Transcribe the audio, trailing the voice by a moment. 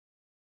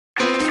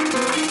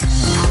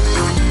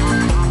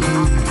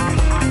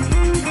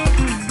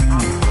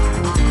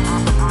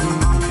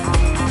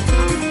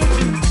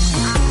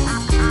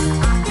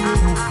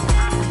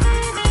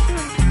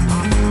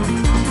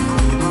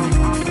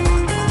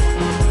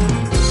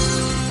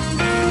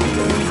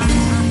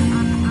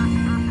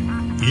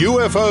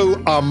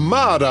UFO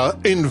armada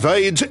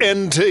invades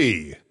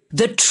NT.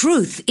 The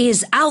truth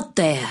is out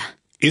there.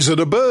 Is it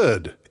a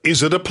bird?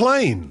 Is it a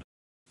plane?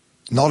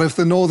 Not if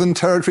the Northern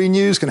Territory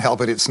News can help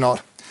it, it's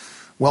not.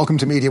 Welcome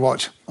to Media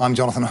Watch. I'm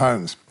Jonathan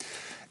Holmes.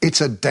 It's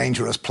a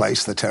dangerous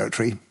place, the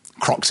Territory.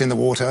 Crocs in the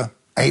water,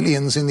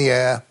 aliens in the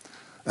air,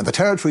 and the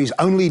Territory's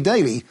only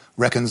daily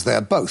reckons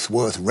they're both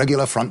worth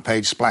regular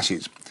front-page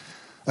splashes.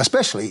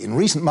 Especially in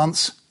recent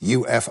months,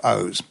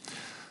 UFOs.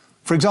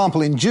 For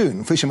example, in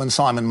June, fisherman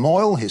Simon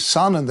Moyle, his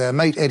son and their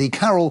mate Eddie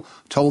Carroll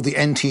told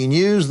the NT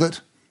News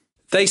that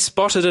they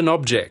spotted an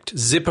object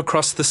zip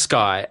across the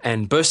sky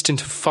and burst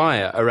into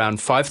fire around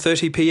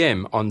 5:30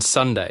 p.m. on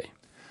Sunday.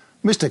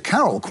 Mr.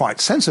 Carroll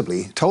quite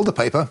sensibly told the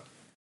paper,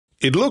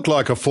 "It looked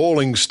like a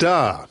falling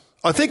star.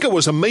 I think it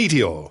was a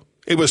meteor.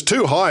 It was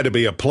too high to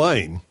be a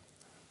plane."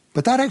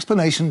 But that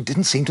explanation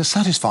didn't seem to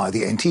satisfy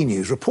the NT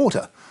News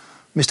reporter.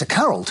 Mr.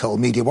 Carroll told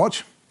Media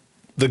Watch,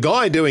 "The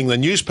guy doing the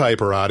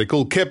newspaper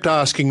article kept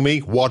asking me,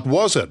 what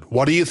was it?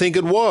 What do you think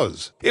it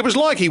was? It was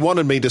like he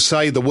wanted me to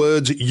say the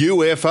words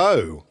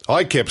UFO.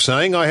 I kept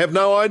saying I have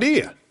no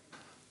idea."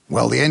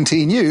 Well, the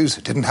NT News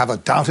didn't have a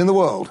doubt in the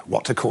world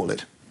what to call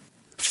it.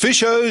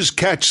 Fishers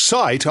catch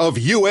sight of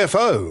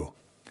UFO.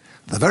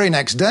 The very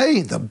next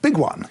day, the big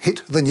one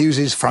hit the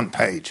News's front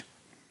page.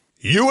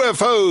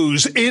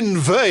 UFOs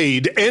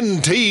invade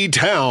NT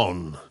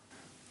town.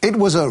 It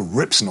was a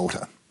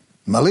rip-snorter.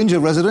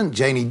 Malinga resident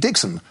Janie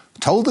Dixon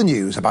told the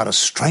News about a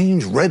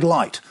strange red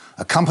light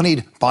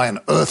accompanied by an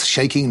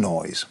earth-shaking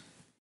noise.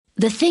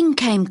 The thing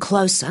came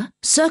closer,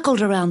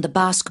 circled around the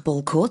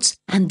basketball courts,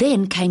 and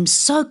then came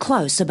so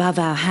close above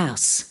our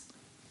house.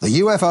 The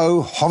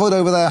UFO hovered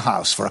over their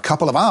house for a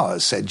couple of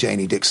hours, said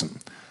Janie Dixon.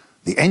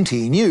 The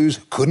NT News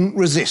couldn't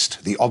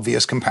resist the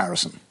obvious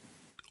comparison.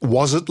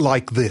 Was it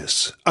like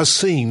this? A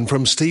scene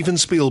from Steven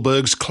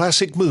Spielberg's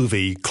classic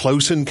movie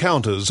Close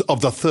Encounters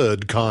of the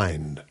Third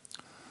Kind.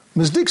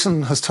 Ms.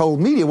 Dixon has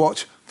told Media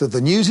Watch that the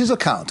News's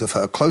account of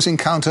her close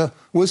encounter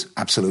was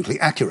absolutely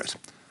accurate.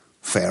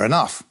 Fair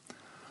enough.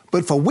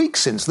 But for weeks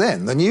since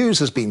then, the News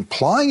has been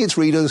plying its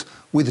readers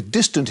with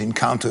distant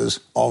encounters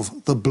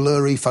of the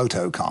blurry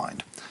photo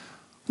kind.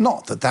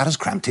 Not that that has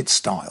cramped its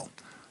style.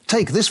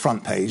 Take this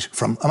front page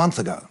from a month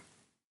ago.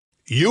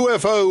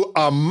 UFO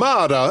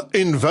armada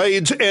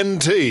invades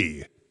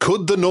NT.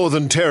 Could the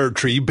Northern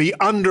Territory be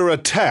under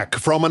attack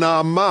from an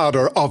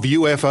armada of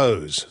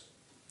UFOs?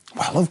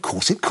 Well, of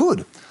course it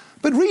could.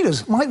 But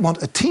readers might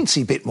want a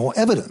teensy bit more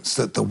evidence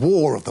that the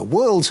War of the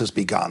Worlds has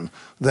begun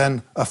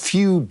than a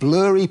few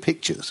blurry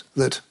pictures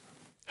that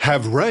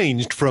have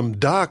ranged from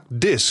dark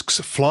discs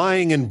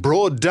flying in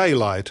broad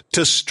daylight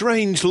to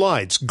strange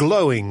lights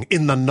glowing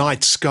in the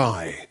night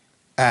sky.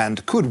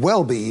 And could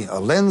well be a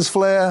lens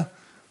flare,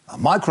 a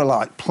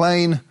microlight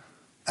plane,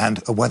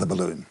 and a weather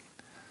balloon.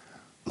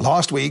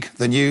 Last week,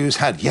 the News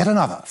had yet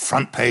another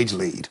front-page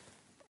lead.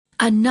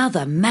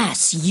 Another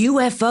mass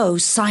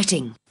UFO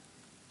sighting.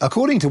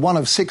 According to one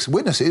of 6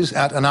 witnesses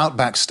at an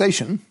outback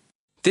station,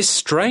 this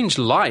strange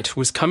light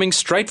was coming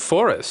straight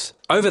for us,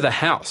 over the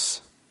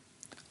house.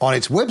 On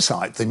its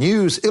website, the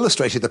News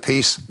illustrated the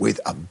piece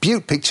with a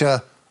beaut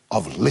picture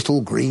of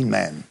little green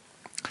men.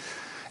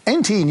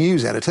 NT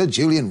News editor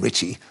Julian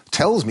Ritchie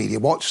tells Media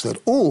Watch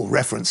that all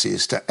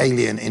references to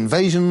alien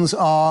invasions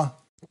are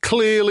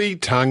clearly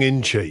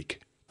tongue-in-cheek.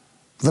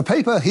 The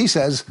paper, he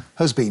says,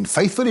 has been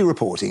faithfully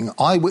reporting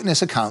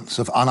eyewitness accounts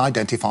of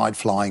unidentified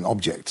flying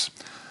objects.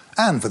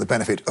 And for the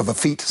benefit of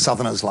effete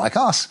Southerners like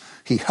us,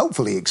 he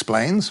helpfully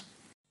explains,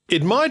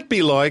 it might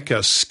be like a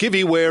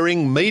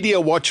skivvy-wearing Media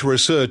Watch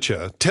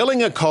researcher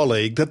telling a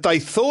colleague that they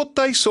thought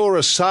they saw a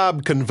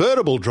Saab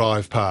convertible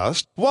drive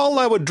past while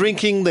they were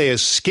drinking their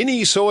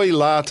skinny soy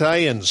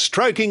latte and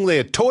stroking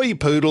their toy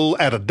poodle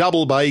at a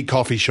Double Bay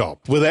coffee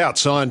shop. Without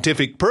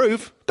scientific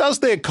proof, does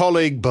their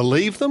colleague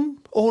believe them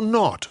or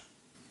not?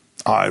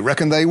 I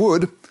reckon they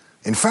would.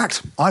 In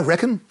fact, I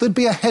reckon there'd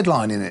be a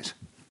headline in it.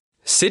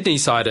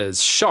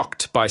 Sydneysiders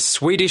shocked by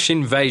Swedish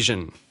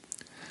invasion.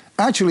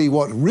 Actually,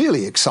 what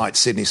really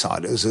excites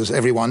Sydneysiders, as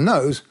everyone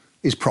knows,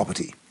 is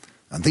property.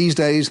 And these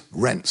days,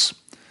 rents.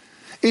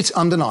 It's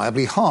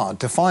undeniably hard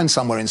to find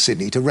somewhere in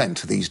Sydney to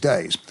rent these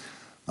days.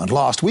 And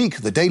last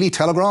week, the Daily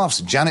Telegraph's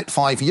Janet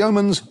Fife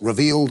Yeomans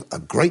revealed a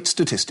great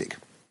statistic.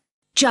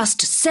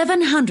 Just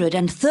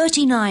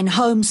 739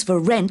 homes for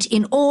rent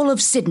in all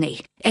of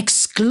Sydney.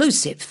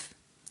 Exclusive.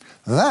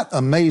 That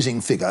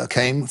amazing figure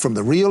came from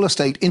the Real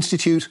Estate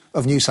Institute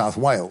of New South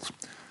Wales.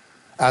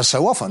 As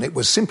so often, it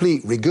was simply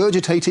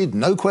regurgitated,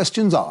 no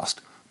questions asked,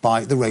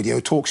 by the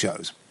radio talk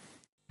shows.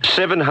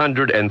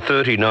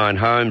 739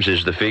 homes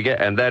is the figure,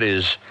 and that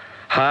is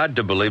hard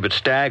to believe. It's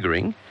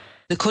staggering.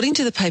 According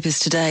to the papers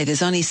today,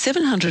 there's only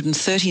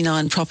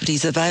 739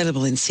 properties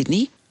available in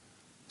Sydney.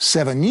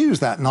 7 News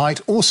that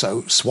night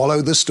also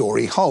swallowed the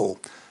story whole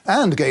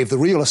and gave the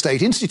Real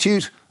Estate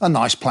Institute a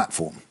nice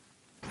platform.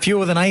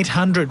 Fewer than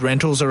 800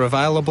 rentals are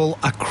available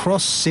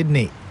across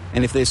Sydney.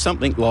 And if there's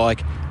something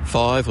like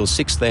 5,000 or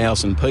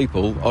 6,000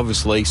 people,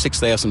 obviously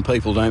 6,000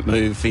 people don't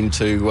move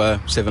into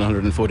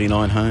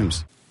 749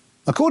 homes.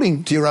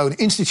 According to your own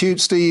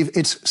institute, Steve,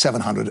 it's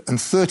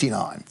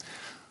 739.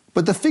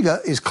 But the figure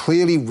is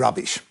clearly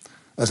rubbish,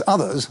 as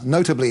others,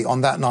 notably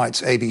on that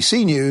night's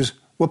ABC News,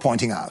 were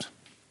pointing out.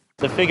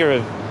 The figure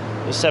of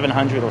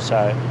 700 or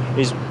so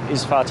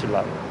is far too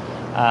low.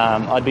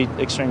 I'd be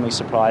extremely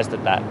surprised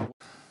at that.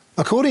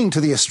 According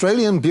to the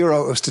Australian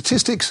Bureau of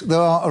Statistics, there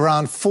are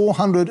around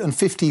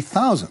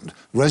 450,000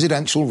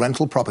 residential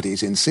rental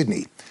properties in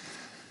Sydney.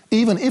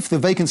 Even if the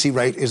vacancy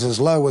rate is as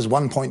low as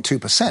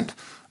 1.2%,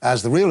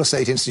 as the Real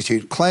Estate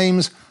Institute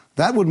claims,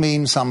 that would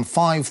mean some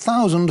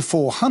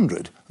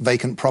 5,400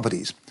 vacant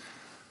properties.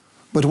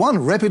 But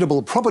one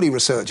reputable property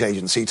research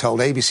agency told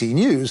ABC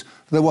News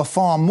there were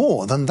far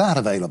more than that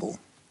available.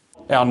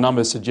 Our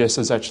numbers suggest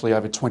there's actually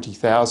over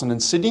 20,000 in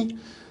Sydney.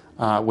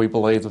 We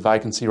believe the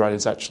vacancy rate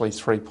is actually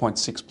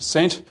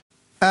 3.6%.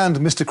 And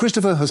Mr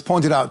Christopher has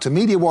pointed out to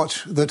Media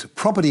Watch that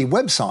property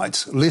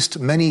websites list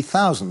many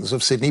thousands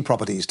of Sydney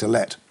properties to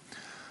let.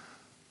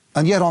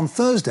 And yet on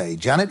Thursday,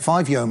 Janet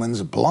Five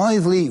Yeomans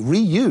blithely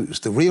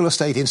reused the Real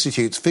Estate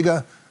Institute's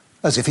figure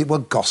as if it were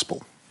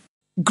gospel.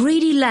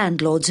 Greedy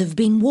landlords have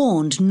been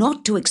warned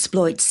not to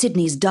exploit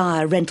Sydney's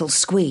dire rental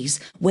squeeze,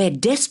 where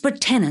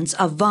desperate tenants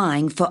are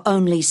vying for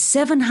only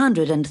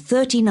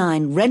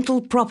 739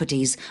 rental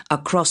properties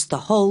across the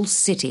whole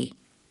city.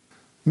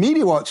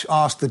 Media Watch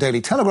asked the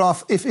Daily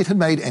Telegraph if it had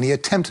made any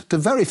attempt to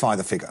verify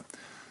the figure.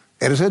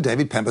 Editor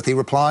David Pemberthy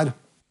replied,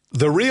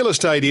 The Real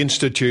Estate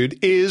Institute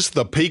is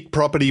the peak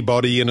property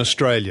body in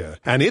Australia,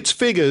 and its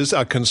figures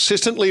are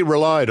consistently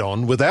relied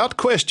on without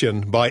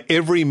question by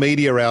every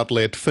media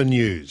outlet for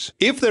news.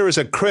 If there is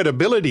a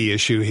credibility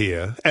issue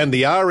here, and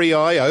the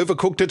REI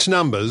overcooked its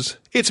numbers,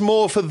 it's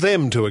more for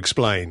them to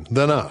explain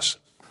than us.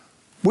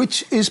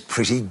 Which is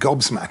pretty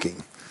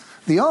gobsmacking.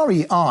 The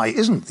REI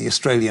isn't the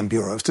Australian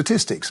Bureau of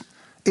Statistics.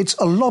 It's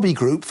a lobby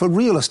group for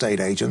real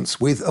estate agents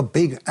with a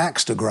big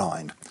axe to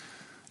grind.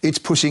 It's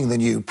pushing the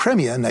new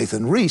Premier,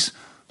 Nathan Rees,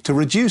 to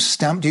reduce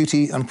stamp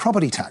duty and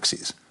property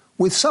taxes,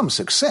 with some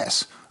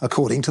success,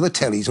 according to the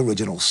Telly's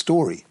original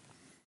story.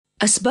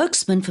 A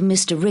spokesman for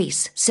Mr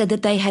Rees said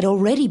that they had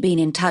already been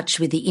in touch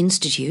with the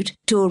Institute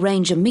to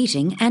arrange a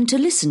meeting and to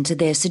listen to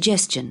their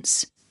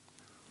suggestions.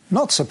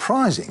 Not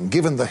surprising,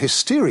 given the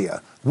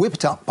hysteria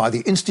whipped up by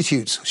the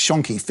Institute's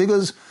shonky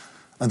figures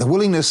and the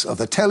willingness of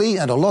the Telly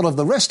and a lot of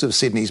the rest of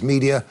Sydney's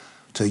media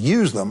to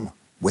use them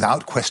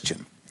without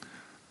question.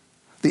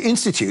 The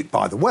Institute,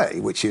 by the way,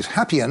 which is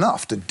happy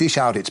enough to dish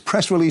out its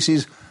press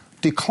releases,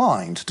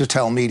 declined to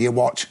tell Media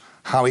Watch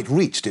how it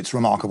reached its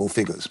remarkable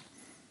figures.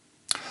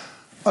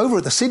 Over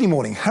at the Sydney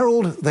Morning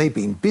Herald, they've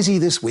been busy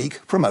this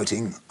week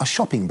promoting a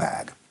shopping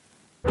bag.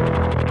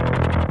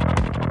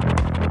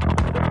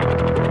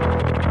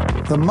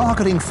 The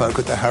marketing folk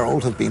at the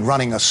Herald have been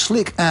running a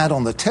slick ad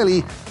on the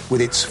telly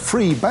with its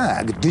free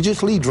bag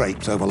digitally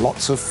draped over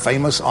lots of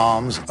famous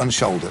arms and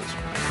shoulders.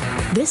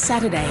 This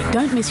Saturday,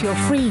 don't miss your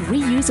free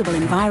reusable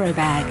Enviro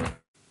bag.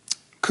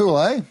 Cool,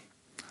 eh?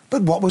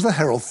 But what was the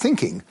Herald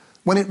thinking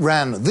when it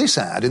ran this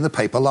ad in the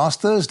paper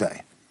last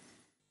Thursday?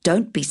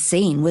 Don't be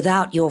seen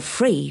without your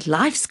free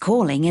Life's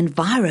Calling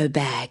Enviro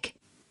bag.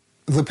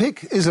 The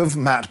pic is of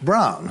Matt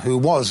Brown, who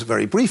was,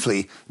 very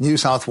briefly, New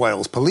South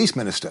Wales Police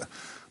Minister,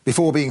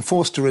 before being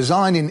forced to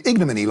resign in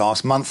ignominy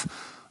last month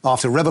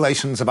after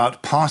revelations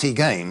about party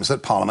games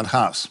at Parliament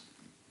House.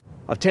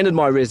 I've tendered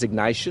my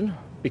resignation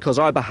because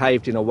I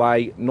behaved in a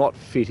way not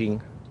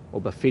fitting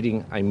or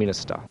befitting a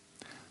minister.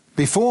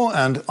 Before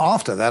and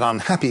after that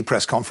unhappy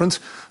press conference,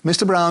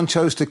 Mr Brown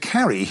chose to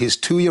carry his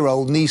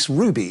 2-year-old niece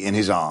Ruby in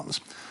his arms.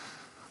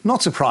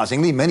 Not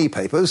surprisingly, many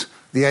papers,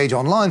 The Age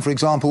Online for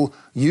example,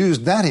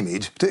 used that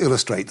image to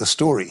illustrate the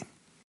story.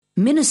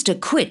 Minister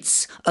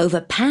quits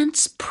over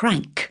pants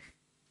prank.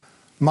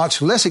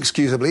 Much less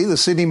excusably, the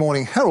Sydney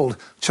Morning Herald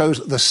chose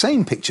the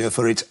same picture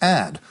for its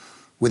ad,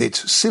 with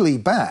its silly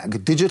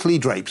bag digitally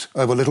draped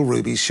over little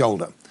Ruby's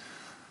shoulder.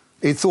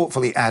 It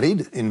thoughtfully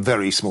added, in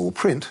very small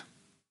print,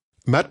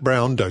 Matt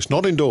Brown does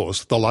not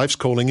endorse the Life's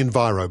Calling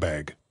Enviro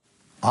bag.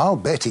 I'll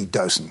bet he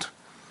doesn't.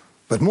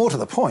 But more to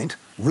the point,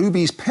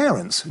 Ruby's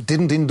parents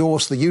didn't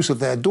endorse the use of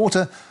their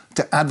daughter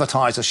to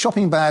advertise a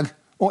shopping bag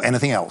or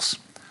anything else.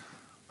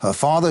 Her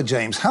father,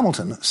 James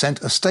Hamilton,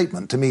 sent a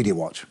statement to Media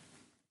Watch.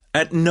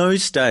 At no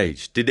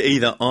stage did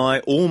either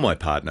I or my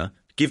partner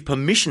give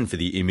permission for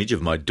the image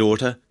of my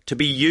daughter to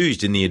be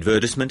used in the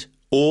advertisement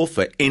or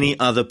for any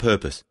other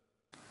purpose.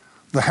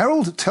 The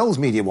Herald tells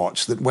Media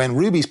Watch that when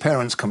Ruby's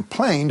parents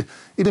complained,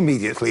 it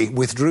immediately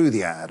withdrew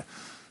the ad,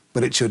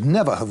 but it should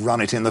never have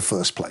run it in the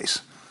first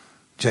place.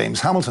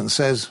 James Hamilton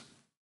says,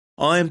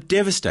 I am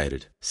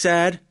devastated,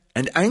 sad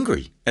and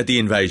angry at the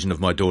invasion of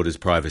my daughter's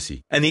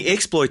privacy and the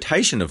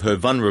exploitation of her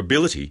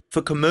vulnerability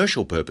for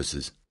commercial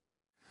purposes.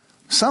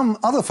 Some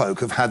other folk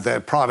have had their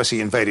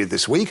privacy invaded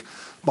this week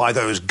by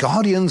those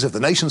guardians of the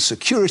nation's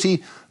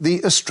security,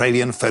 the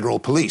Australian Federal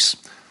Police,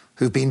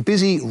 who've been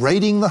busy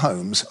raiding the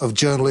homes of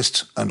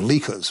journalists and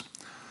leakers.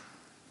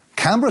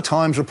 Canberra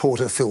Times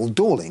reporter Phil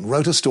Dorling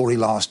wrote a story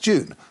last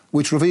June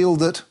which revealed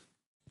that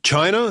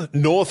China,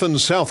 North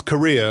and South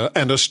Korea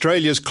and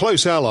Australia's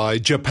close ally,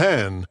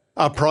 Japan,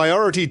 are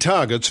priority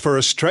targets for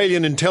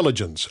Australian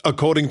intelligence,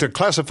 according to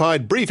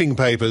classified briefing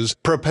papers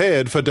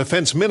prepared for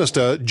Defence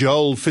Minister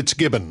Joel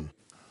Fitzgibbon.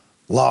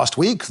 Last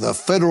week, the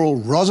federal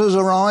Rozzers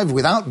arrived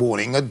without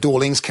warning at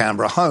Dorling's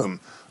Canberra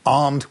home,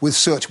 armed with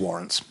search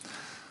warrants.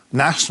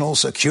 National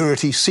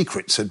security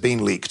secrets had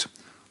been leaked.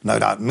 No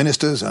doubt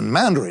ministers and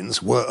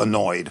mandarins were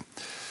annoyed.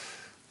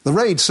 The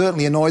raid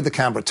certainly annoyed the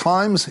Canberra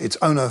Times, its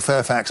owner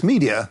Fairfax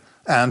Media,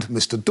 and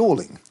Mr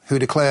Dorling, who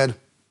declared,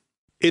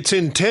 "Its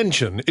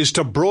intention is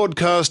to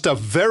broadcast a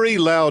very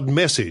loud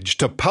message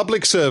to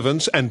public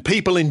servants and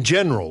people in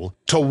general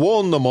to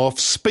warn them off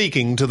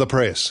speaking to the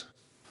press."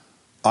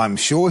 I'm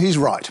sure he's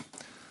right.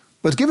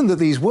 But given that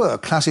these were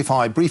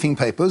classified briefing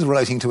papers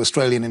relating to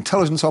Australian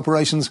intelligence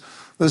operations,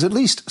 there's at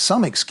least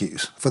some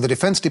excuse for the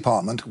Defence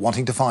Department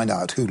wanting to find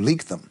out who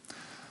leaked them.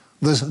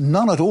 There's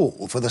none at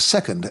all for the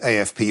second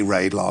AFP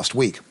raid last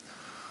week.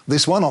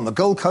 This one on the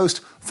Gold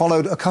Coast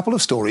followed a couple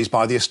of stories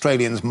by the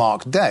Australian's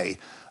Mark Day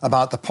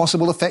about the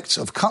possible effects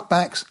of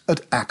cutbacks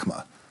at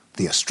ACMA,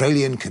 the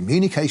Australian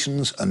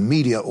Communications and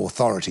Media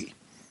Authority.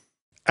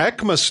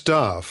 ACMA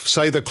staff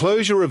say the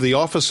closure of the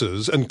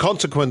offices and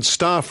consequent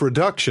staff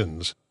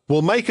reductions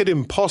will make it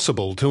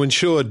impossible to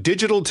ensure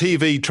digital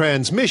TV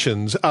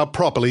transmissions are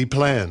properly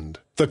planned.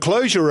 The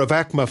closure of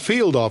ACMA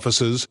field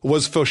offices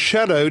was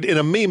foreshadowed in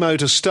a memo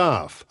to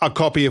staff, a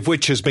copy of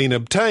which has been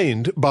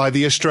obtained by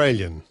The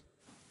Australian.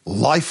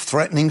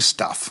 Life-threatening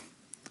stuff.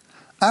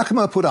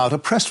 ACMA put out a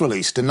press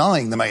release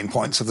denying the main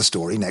points of the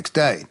story next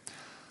day.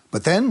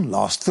 But then,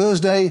 last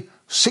Thursday,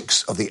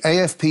 6 of the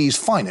AFP's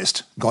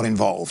finest got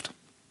involved.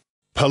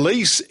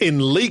 Police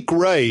in leak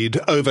raid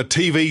over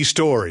TV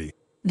story.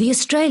 The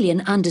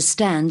Australian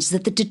understands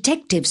that the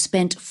detectives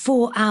spent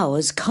 4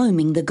 hours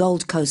combing the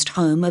Gold Coast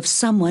home of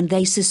someone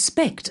they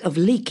suspect of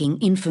leaking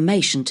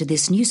information to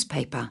this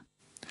newspaper.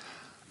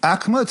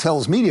 ACMA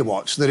tells Media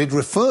Watch that it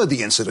referred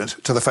the incident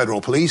to the Federal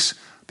Police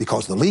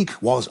because the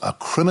leak was a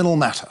criminal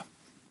matter.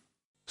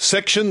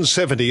 Section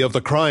 70 of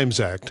the Crimes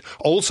Act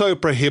also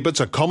prohibits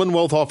a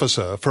Commonwealth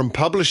officer from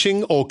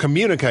publishing or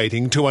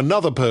communicating to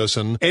another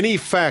person any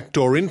fact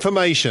or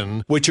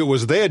information which it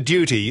was their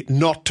duty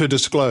not to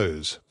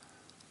disclose.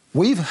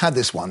 We've had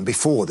this one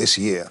before this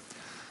year.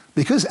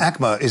 Because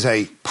ACMA is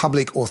a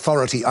public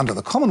authority under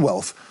the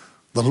Commonwealth,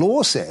 the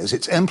law says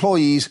its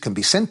employees can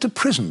be sent to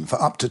prison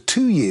for up to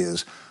 2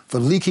 years for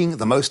leaking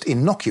the most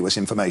innocuous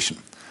information.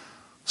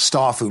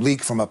 Staff who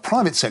leak from a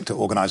private sector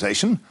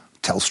organisation,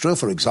 Telstra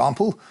for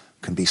example,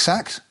 can be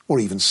sacked or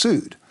even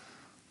sued.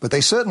 But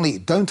they certainly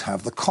don't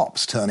have the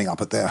cops turning up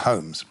at their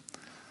homes.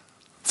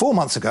 4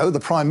 months ago, the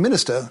Prime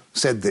Minister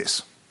said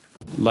this.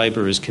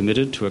 Labor is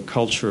committed to a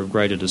culture of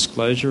greater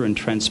disclosure and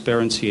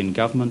transparency in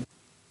government.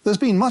 There's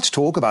been much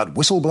talk about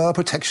whistleblower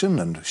protection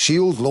and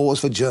shield laws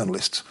for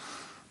journalists.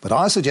 But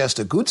I suggest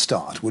a good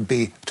start would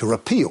be to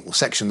repeal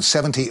Section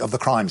 70 of the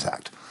Crimes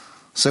Act,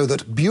 so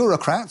that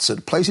bureaucrats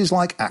at places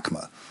like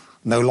ACMA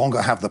no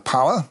longer have the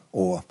power,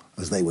 or,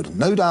 as they would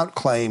no doubt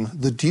claim,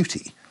 the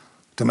duty,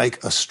 to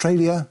make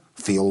Australia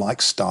feel like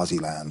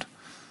Stasi land.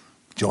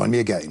 Join me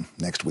again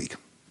next week.